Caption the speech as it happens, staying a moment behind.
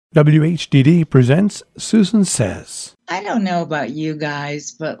WHDD presents Susan Says. I don't know about you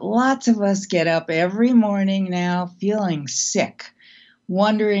guys, but lots of us get up every morning now feeling sick,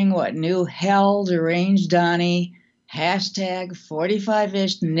 wondering what new hell deranged Donnie, hashtag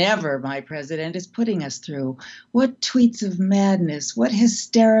 45-ish never my president is putting us through. What tweets of madness, what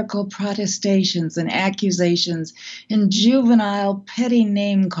hysterical protestations and accusations and juvenile petty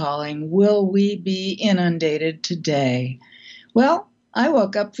name-calling will we be inundated today? Well, I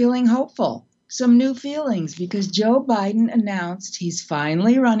woke up feeling hopeful. Some new feelings because Joe Biden announced he's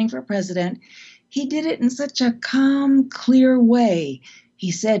finally running for president. He did it in such a calm, clear way.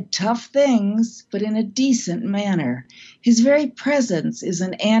 He said tough things, but in a decent manner. His very presence is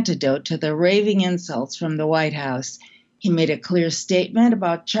an antidote to the raving insults from the White House. He made a clear statement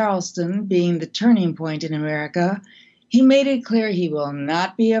about Charleston being the turning point in America. He made it clear he will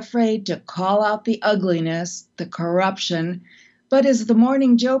not be afraid to call out the ugliness, the corruption. But as the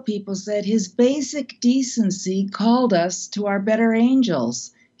Morning Joe people said, his basic decency called us to our better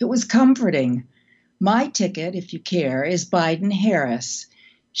angels. It was comforting. My ticket, if you care, is Biden-Harris.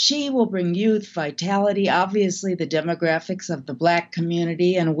 She will bring youth, vitality, obviously the demographics of the Black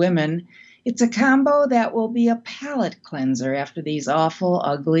community and women. It's a combo that will be a palate cleanser after these awful,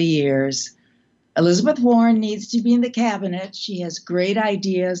 ugly years. Elizabeth Warren needs to be in the cabinet. She has great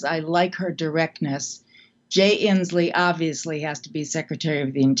ideas. I like her directness. Jay Inslee obviously has to be Secretary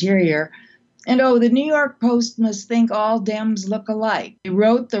of the Interior. And the New York Post must think all Dems look alike. They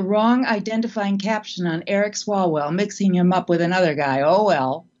wrote the wrong identifying caption on Eric Swalwell, mixing him up with another guy. Oh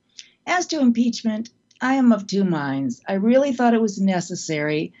well. As to impeachment, I am of two minds. I really thought it was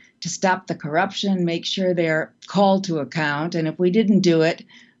necessary to stop the corruption, make sure they're called to account, and if we didn't do it,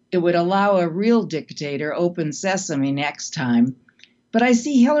 it would allow a real dictator open sesame next time. But I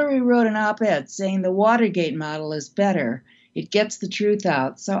see Hillary wrote an op-ed saying the Watergate model is better. It gets the truth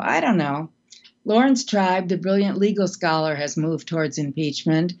out. So I don't know. Lawrence Tribe, the brilliant legal scholar, has moved towards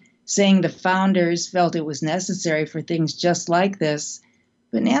impeachment, saying the founders felt it was necessary for things just like this.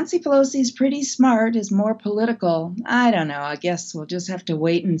 But Nancy Pelosi's pretty smart, is more political. I don't know. I guess we'll just have to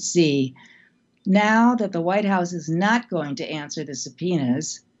wait and see. Now that the White House is not going to answer the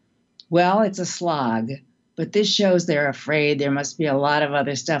subpoenas, well, it's a slog. But this shows they're afraid. There must be a lot of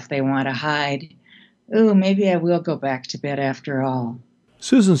other stuff they want to hide. Ooh, maybe I will go back to bed after all.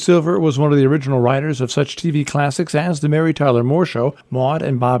 Susan Silver was one of the original writers of such TV classics as The Mary Tyler Moore Show, Maude,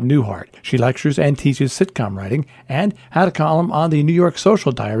 and Bob Newhart. She lectures and teaches sitcom writing and had a column on the New York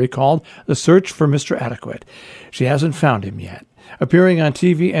Social Diary called The Search for Mr. Adequate. She hasn't found him yet. Appearing on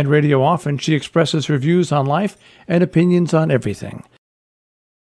TV and radio often, she expresses her views on life and opinions on everything.